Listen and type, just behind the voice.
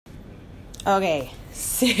Okay,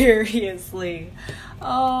 seriously.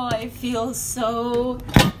 Oh, I feel so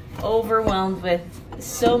overwhelmed with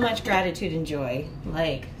so much gratitude and joy.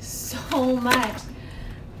 Like, so much.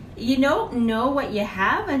 You don't know what you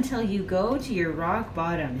have until you go to your rock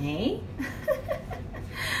bottom, hey?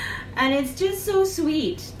 And it's just so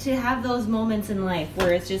sweet to have those moments in life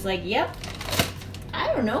where it's just like, yep,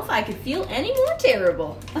 I don't know if I could feel any more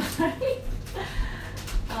terrible.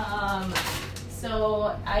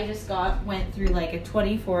 So I just went through like a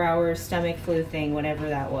 24-hour stomach flu thing, whatever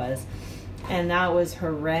that was. And that was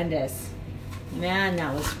horrendous. Man,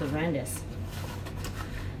 that was horrendous.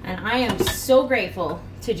 And I am so grateful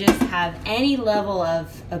to just have any level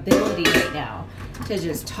of ability right now to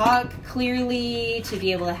just talk clearly, to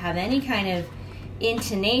be able to have any kind of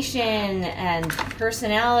intonation and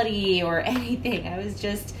personality or anything. I was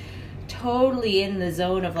just totally in the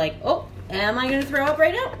zone of like, oh, am I going to throw up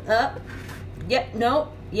right now? Yep,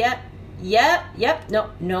 no, yep,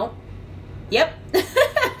 no, yep.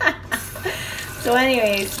 So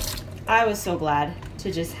anyways, I was so glad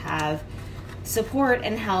to just have support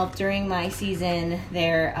and help during my season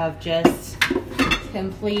there of just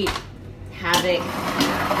complete havoc,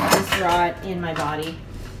 distraught in my body.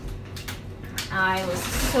 I was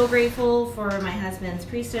so grateful for my husband's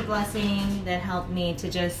priesthood blessing that helped me to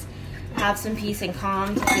just have some peace and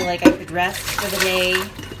calm, to feel like I could rest for the day.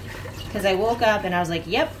 Because I woke up and I was like,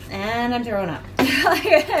 yep, and I'm throwing up. And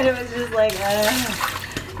it was just like,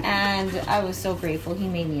 and I was so grateful. He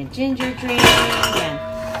made me a ginger drink,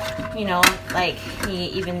 and, you know, like, he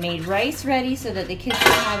even made rice ready so that the kids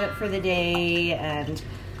could have it for the day, and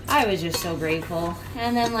I was just so grateful.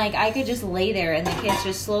 And then, like, I could just lay there, and the kids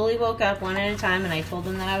just slowly woke up one at a time, and I told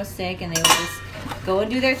them that I was sick, and they would just go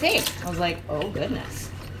and do their thing. I was like, oh, goodness.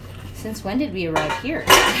 Since when did we arrive here?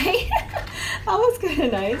 That was kind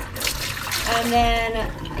of nice. And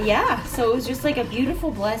then, yeah, so it was just like a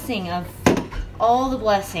beautiful blessing of all the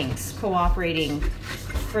blessings cooperating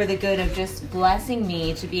for the good of just blessing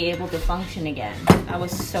me to be able to function again. That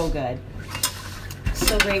was so good.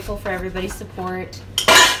 So grateful for everybody's support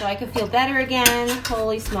so I could feel better again.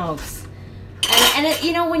 Holy smokes. And it,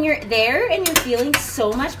 you know, when you're there and you're feeling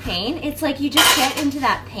so much pain, it's like you just get into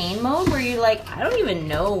that pain mode where you're like, I don't even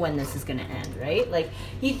know when this is going to end, right? Like,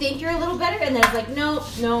 you think you're a little better, and then it's like,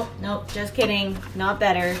 nope, just kidding. Not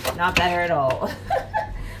better at all.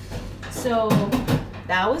 So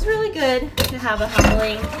that was really good to have a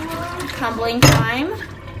humbling time.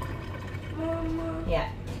 Yeah.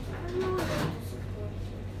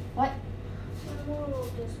 What? I'm a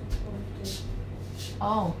little disappointed.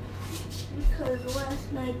 Oh. Because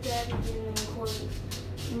last night Daddy didn't record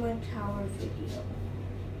my tower video.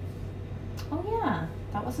 Oh yeah,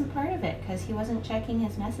 that wasn't part of it because he wasn't checking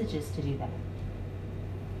his messages to do that.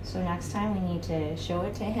 So next time we need to show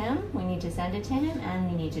it to him, we need to send it to him, and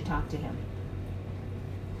we need to talk to him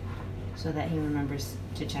so that he remembers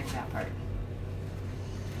to check that part.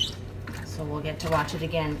 So we'll get to watch it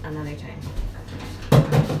again another time.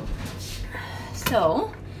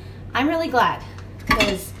 So I'm really glad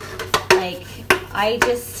because, like, I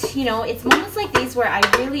just, you know, it's moments like these where I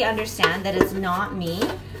really understand that it's not me.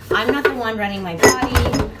 I'm not the one running my body.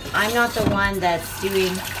 I'm not the one that's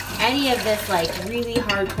doing any of this, like, really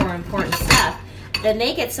hardcore important stuff that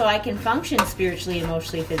make it so I can function spiritually,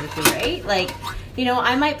 emotionally, physically, right? Like, you know,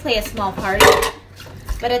 I might play a small part of it,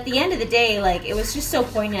 but at the end of the day, like, it was just so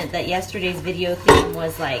poignant that yesterday's video theme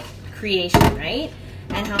was, like, creation, right?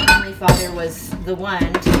 And how Heavenly Father was the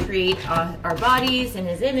one to create our bodies in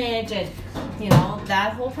His image, and, you know,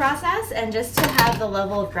 that whole process. And just to have the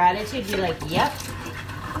level of gratitude, be like, yep,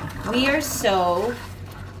 we are so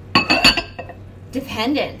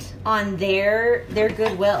dependent on their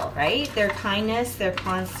goodwill, right? Their kindness, their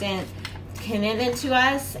constant commitment to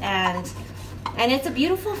us, and it's a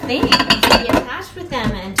beautiful thing to be attached with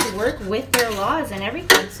them and to work with their laws and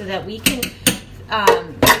everything so that we can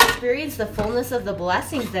experience the fullness of the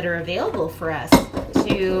blessings that are available for us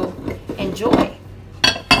to enjoy.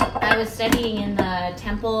 I was studying in the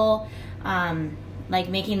temple, like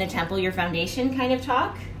making the temple your foundation kind of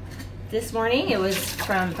talk this morning. It was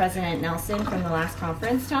from President Nelson from the last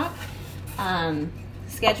conference talk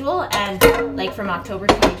schedule, and like from October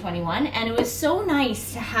 2021. And it was so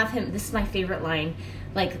nice to have him. This is my favorite line,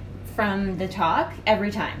 like from the talk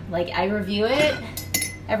every time. Like, I review it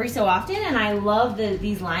every so often, and I love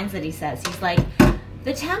these lines that he says. He's like,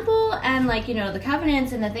 the temple and, like, you know, the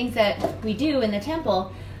covenants and the things that we do in the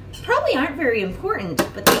temple probably aren't very important,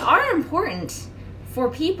 but they are important for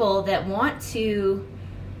people that want to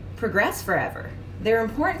progress forever. They're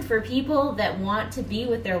important for people that want to be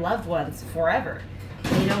with their loved ones forever.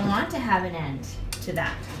 They don't want to have an end. to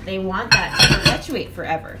that. They want that to perpetuate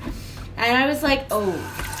forever. And I was like, oh,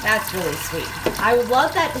 that's really sweet. I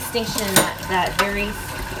love that distinction, that very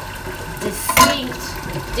distinct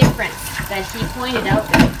difference that he pointed out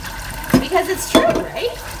there. Because it's true,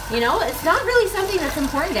 right? You know, it's not really something that's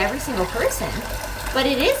important to every single person, but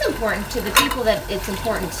it is important to the people that it's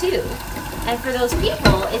important to. And for those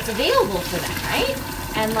people, it's available for them, right?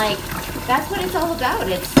 And like, that's what it's all about.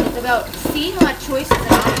 It's about seeing what choices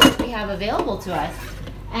and options we have available to us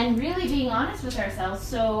and really being honest with ourselves.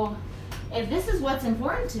 So if this is what's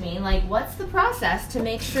important to me, like, what's the process to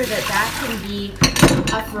make sure that that can be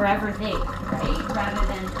a forever thing, right? Rather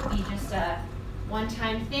than be just a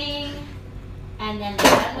one-time thing and then be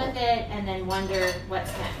done with it and then wonder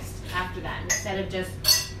what's next after that, instead of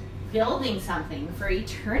just building something for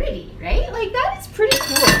eternity, right? Like, that is pretty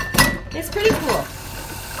cool. It's pretty cool.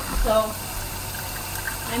 So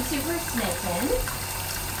I'm super smitten.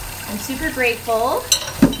 I'm super grateful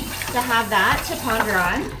to have that to ponder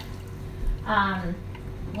on.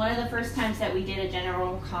 One of the first times that we did a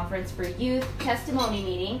general conference for youth testimony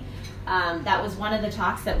meeting, that was one of the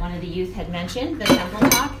talks that one of the youth had mentioned, the temple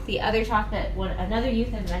talk. The other talk that another youth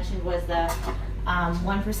had mentioned was the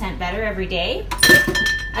 1% better every day.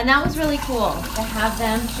 And that was really cool to have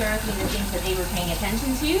them share with me the things that they were paying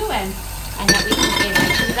attention to, and that we can pay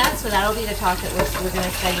attention to that. So that'll be the talk that we're going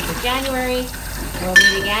to study for January. We'll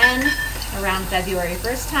meet again around February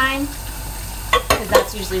 1st time, because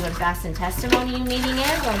that's usually when Fast and Testimony meeting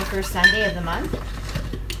is, on the first Sunday of the month.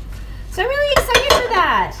 So I'm really excited for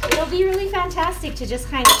that. It'll be really fantastic to just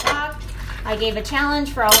kind of talk. I gave a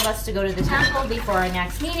challenge for all of us to go to the temple before our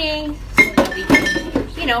next meeting, so that we can,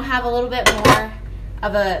 you know, have a little bit more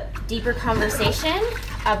of a deeper conversation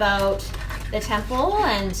about the temple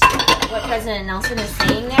and what President Nelson is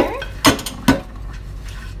saying there.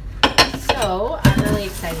 So I'm really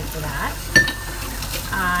excited for that.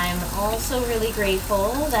 I'm also really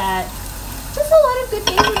grateful that just a lot of good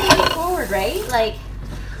things are moving forward, right? Like,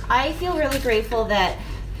 I feel really grateful that,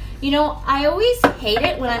 you know, I always hate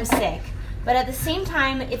it when I'm sick, but at the same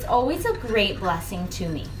time, it's always a great blessing to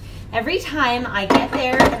me. Every time I get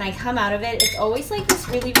there and I come out of it, it's always like this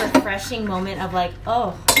really refreshing moment of like,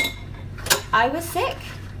 oh, I was sick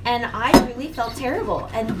and I really felt terrible.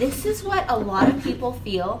 And this is what a lot of people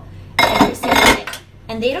feel every single day.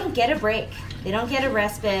 And they don't get a break. They don't get a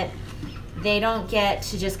respite. They don't get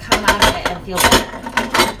to just come out of it and feel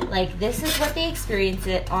better. Like, this is what they experience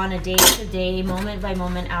it on a day-to-day,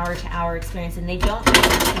 moment-by-moment, hour-to-hour experience. And they don't think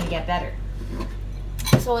it's going to get better.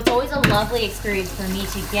 So it's always a lovely experience for me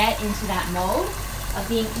to get into that mode of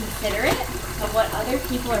being considerate of what other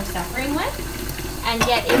people are suffering with, and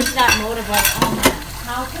get into that mode of like, oh man,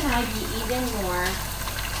 how can I be even more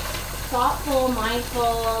thoughtful,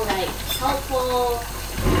 mindful, like helpful,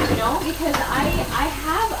 you know, because I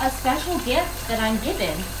have a special gift that I'm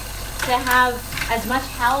given to have as much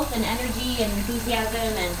health and energy and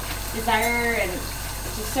enthusiasm and desire and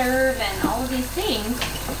to serve and all of these things,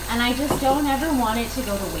 and I just don't ever want it to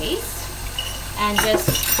go to waste. And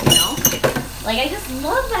just, you know, like, I just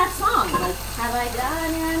love that song. Like, have I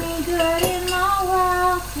done any good in the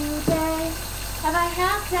world today? Have I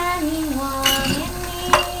helped anyone in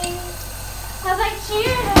need? Have I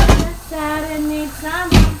cheered up the sad and made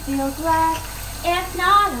someone feel glad? If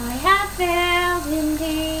not, I have failed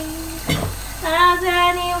indeed. Has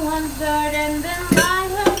anyone's burden been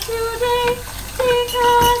lightened today?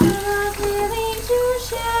 Because I was willing to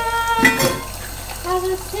share. As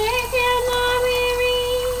the sick and the weary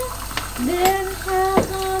been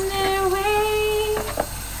helped on their way.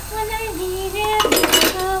 When they needed my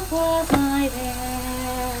help, was I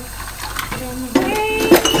there? Then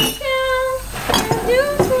raise down and do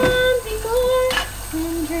something more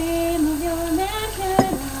than dream of your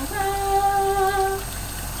mansion above.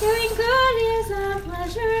 Doing good is a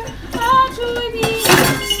pleasure, a joy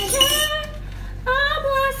beyond measure.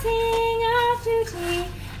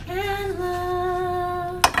 And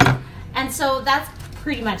love. And so that's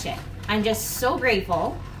pretty much it. I'm just so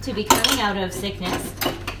grateful to be coming out of sickness,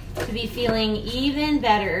 to be feeling even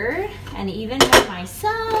better and even more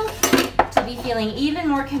myself, to be feeling even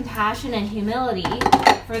more compassion and humility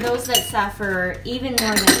for those that suffer even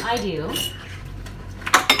more than I do,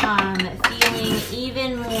 feeling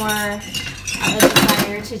even more of a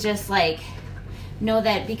desire to just like know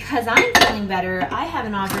that because I'm feeling better, I have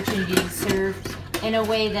an opportunity to serve in a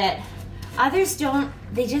way that others don't,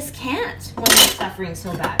 they just can't when they're suffering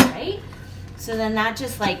so bad, right? So then that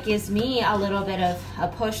just like gives me a little bit of a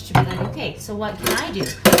push to be like, okay, so what can I do?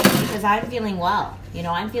 Because I'm feeling well, you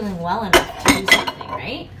know, I'm feeling well enough to do something,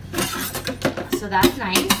 right? So that's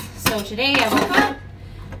nice. So today I woke up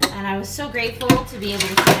And I was so grateful to be able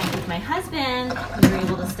to connect with my husband. We were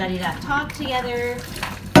able to study that talk together.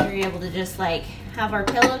 We were able to just like have our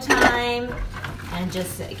pillow time and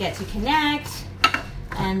just get to connect,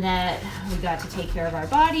 and that we got to take care of our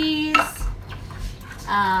bodies.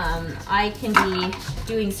 I can be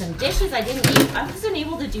doing some dishes. I wasn't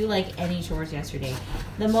able to do like any chores yesterday.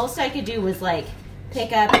 The most I could do was like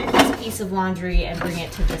pick up this piece of laundry and bring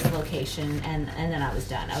it to this location, and then I was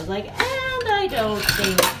done. I was like, and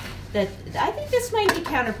I think this might be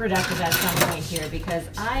counterproductive at some point here because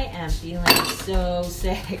I am feeling so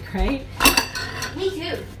sick, right? Me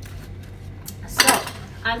too. So,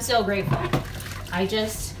 I'm so grateful. I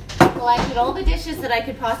just collected all the dishes that I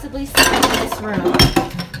could possibly see in this room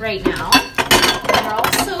right now. They'll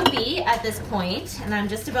also be at this point, and I'm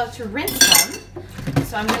just about to rinse them.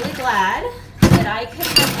 So I'm really glad that I could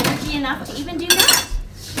have energy enough to even do that.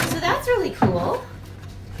 So that's really cool.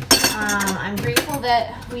 I'm grateful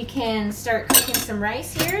that we can start cooking some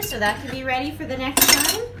rice here, so that can be ready for the next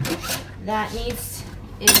time. That is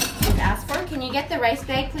asked for. Can you get the rice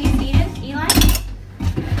bag, please, Edith, Eli?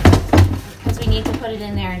 Because we need to put it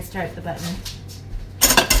in there and start the button.